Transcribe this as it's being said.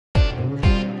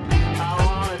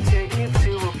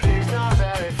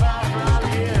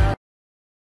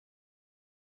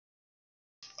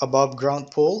above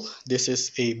ground pool. This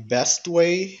is a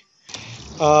Bestway.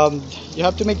 You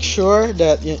have to make sure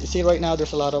that you see right now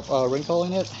there's a lot of wrinkle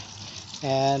in it,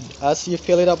 and as you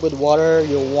fill it up with water,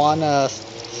 you wanna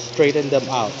straighten them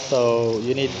out. So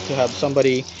you need to have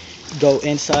somebody go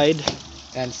inside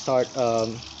and start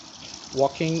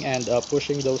walking and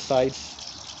pushing those sides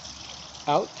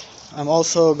out. I'm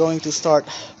also going to start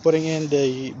putting in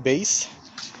the base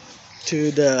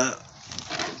to the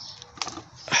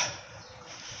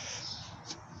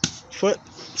foot.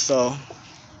 So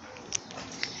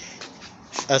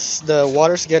as the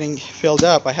water's getting filled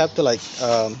up, I have to like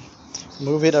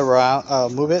move it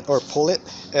around, move it or pull it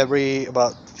every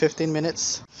about 15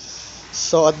 minutes.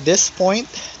 So at this point,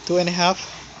 2.5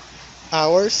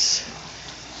 hours,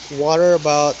 water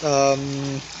about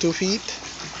 2 feet,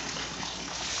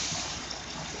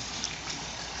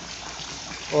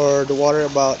 or the water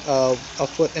about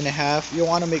 1.5 feet. You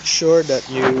want to make sure that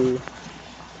you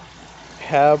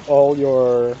have all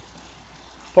your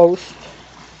posts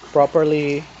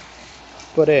properly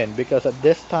put in, because at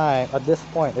this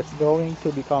point it's going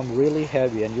to become really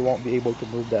heavy and you won't be able to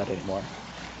move that anymore.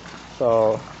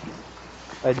 So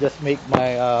I just make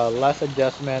my last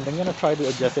adjustment. I'm gonna try to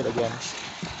adjust it again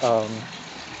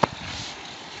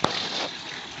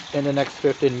in the next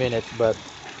 15 minutes, but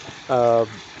uh,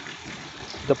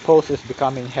 the post is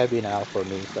becoming heavy now for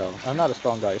me. So I'm not a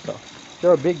strong guy, so if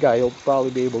you're a big guy, you'll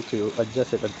probably be able to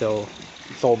adjust it until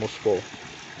it's almost full.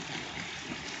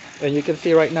 And you can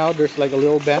see right now there's like a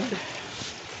little bend.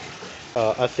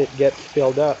 As it gets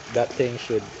filled up, that thing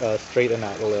should straighten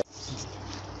out a little.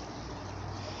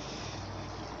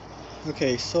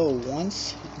 Okay, so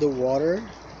once the water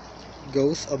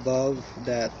goes above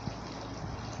that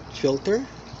filter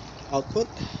output,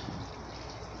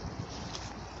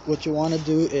 what you want to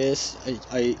do is,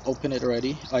 I open it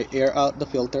already, I air out the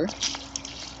filter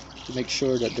to make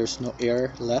sure that there's no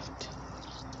air left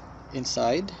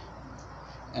inside,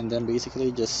 and then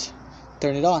basically just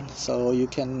turn it on so you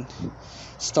can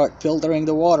start filtering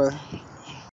the water.